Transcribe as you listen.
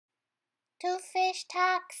Two Fish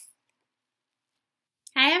Talks.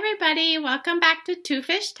 Hi everybody, welcome back to Two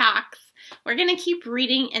Fish Talks. We're going to keep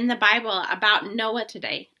reading in the Bible about Noah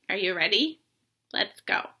today. Are you ready? Let's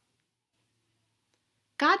go.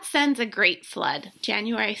 God sends a great flood,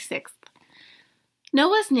 January 6th.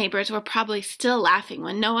 Noah's neighbors were probably still laughing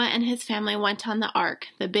when Noah and his family went on the ark,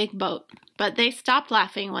 the big boat. But they stopped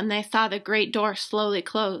laughing when they saw the great door slowly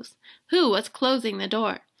close. Who was closing the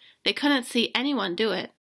door? They couldn't see anyone do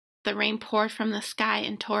it. The rain poured from the sky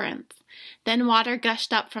in torrents. Then water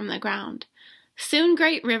gushed up from the ground. Soon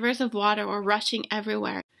great rivers of water were rushing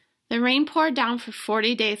everywhere. The rain poured down for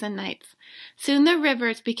 40 days and nights. Soon the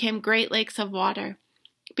rivers became great lakes of water.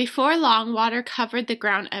 Before long, water covered the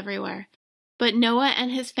ground everywhere. But Noah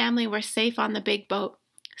and his family were safe on the big boat.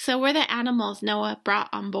 So were the animals Noah brought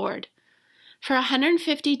on board. For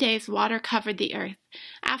 150 days, water covered the earth.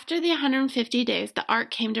 After the 150 days, the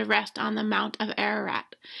ark came to rest on the Mount of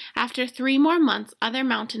Ararat. After 3 more months, other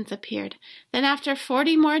mountains appeared. Then after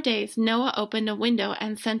 40 more days, Noah opened a window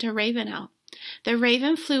and sent a raven out. The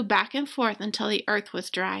raven flew back and forth until the earth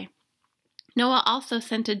was dry. Noah also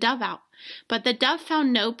sent a dove out, but the dove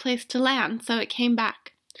found no place to land, so it came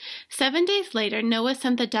back. 7 days later, Noah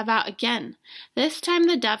sent the dove out again. This time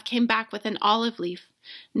the dove came back with an olive leaf.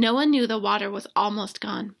 Noah knew the water was almost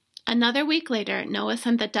gone. Another week later, Noah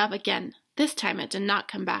sent the dove again. This time it did not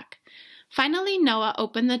come back. Finally, Noah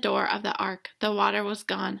opened the door of the ark. The water was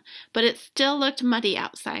gone, but it still looked muddy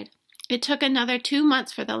outside. It took another 2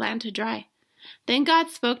 months for the land to dry. Then God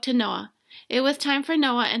spoke to Noah. It was time for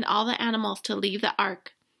Noah and all the animals to leave the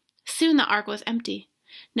ark. Soon the ark was empty.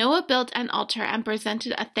 Noah built an altar and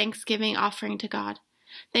presented a thanksgiving offering to God.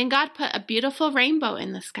 Then God put a beautiful rainbow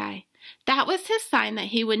in the sky. That was his sign that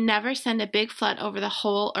he would never send a big flood over the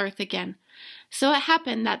whole earth again. So it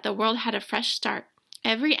happened that the world had a fresh start.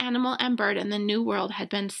 Every animal and bird in the new world had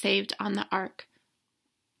been saved on the ark.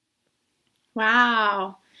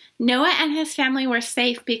 Wow! Noah and his family were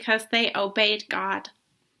safe because they obeyed God.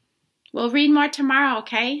 We'll read more tomorrow,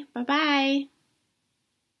 okay? Bye-bye.